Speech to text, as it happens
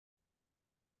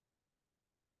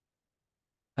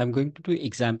I'm going to do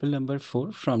example number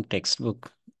 4 from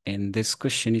textbook. In this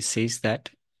question, it says that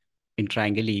in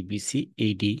triangle ABC,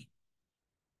 AD,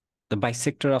 the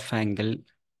bisector of angle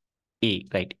A,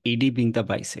 right? AD being the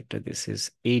bisector. This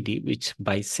is AD, which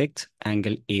bisects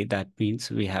angle A. That means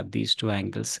we have these two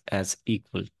angles as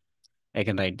equal. I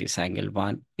can write this angle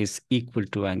 1 is equal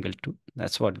to angle 2.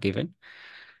 That's what given.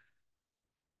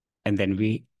 And then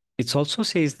it also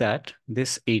says that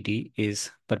this AD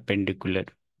is perpendicular.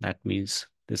 That means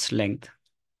this length,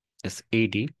 this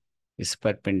AD, is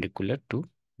perpendicular to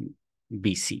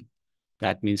BC.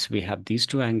 That means we have these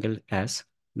two angles as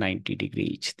 90 degree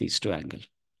each. These two angles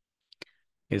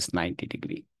is 90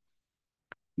 degree.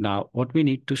 Now, what we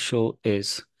need to show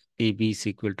is AB is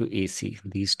equal to AC.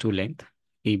 These two lengths,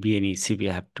 AB and AC, we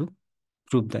have to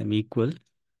prove them equal.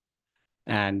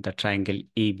 And the triangle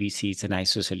ABC is an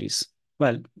isosceles.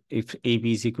 Well, if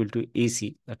AB is equal to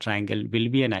AC, the triangle will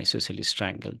be an isosceles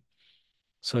triangle.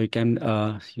 So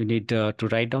you need to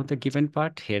write down the given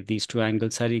part. Here, these two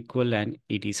angles are equal and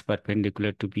it is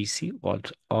perpendicular to BC.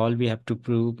 All we have to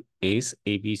prove is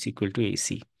AB is equal to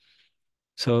AC.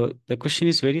 So the question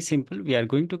is very simple. We are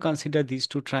going to consider these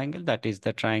two triangles. That is,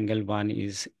 the triangle one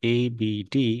is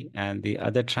ABD and the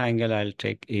other triangle I'll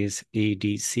take is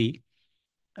ADC.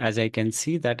 As I can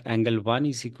see that angle 1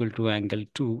 is equal to angle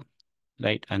 2,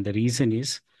 right? And the reason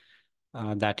is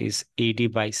that is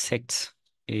AD bisects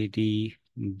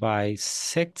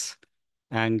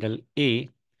angle A.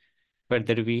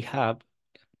 Further, we have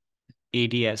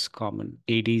AD as common.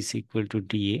 AD is equal to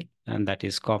DA, and that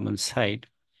is common side.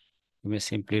 You may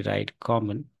simply write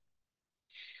common.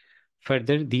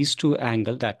 Further, these two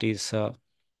angles, that is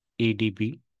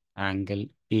ADB, angle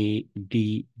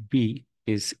ADB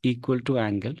is equal to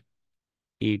angle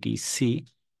ADC,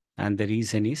 and the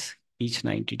reason is each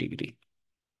 90 degree.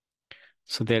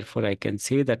 So therefore, I can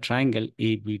say that triangle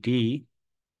ABD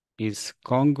is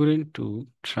congruent to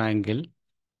triangle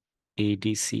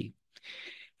ADC.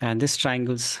 And these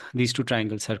two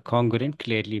triangles are congruent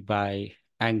clearly by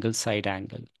angle side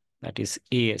angle. That is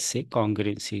ASA,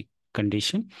 congruency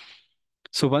condition.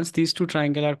 So once these two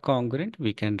triangles are congruent,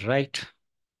 we can write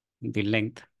the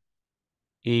length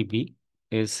AB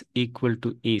is equal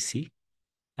to AC,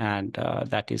 and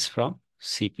that is from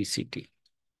CPCT,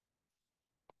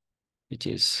 which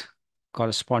is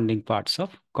corresponding parts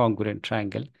of congruent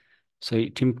triangle. So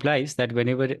it implies that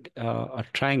whenever a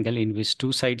triangle in which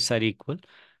two sides are equal,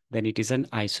 then it is an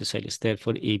isosceles.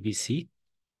 Therefore, ABC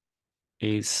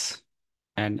is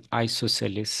an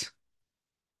isosceles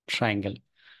triangle.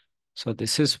 So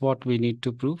this is what we need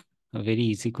to prove. A very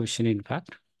easy question, in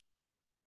fact.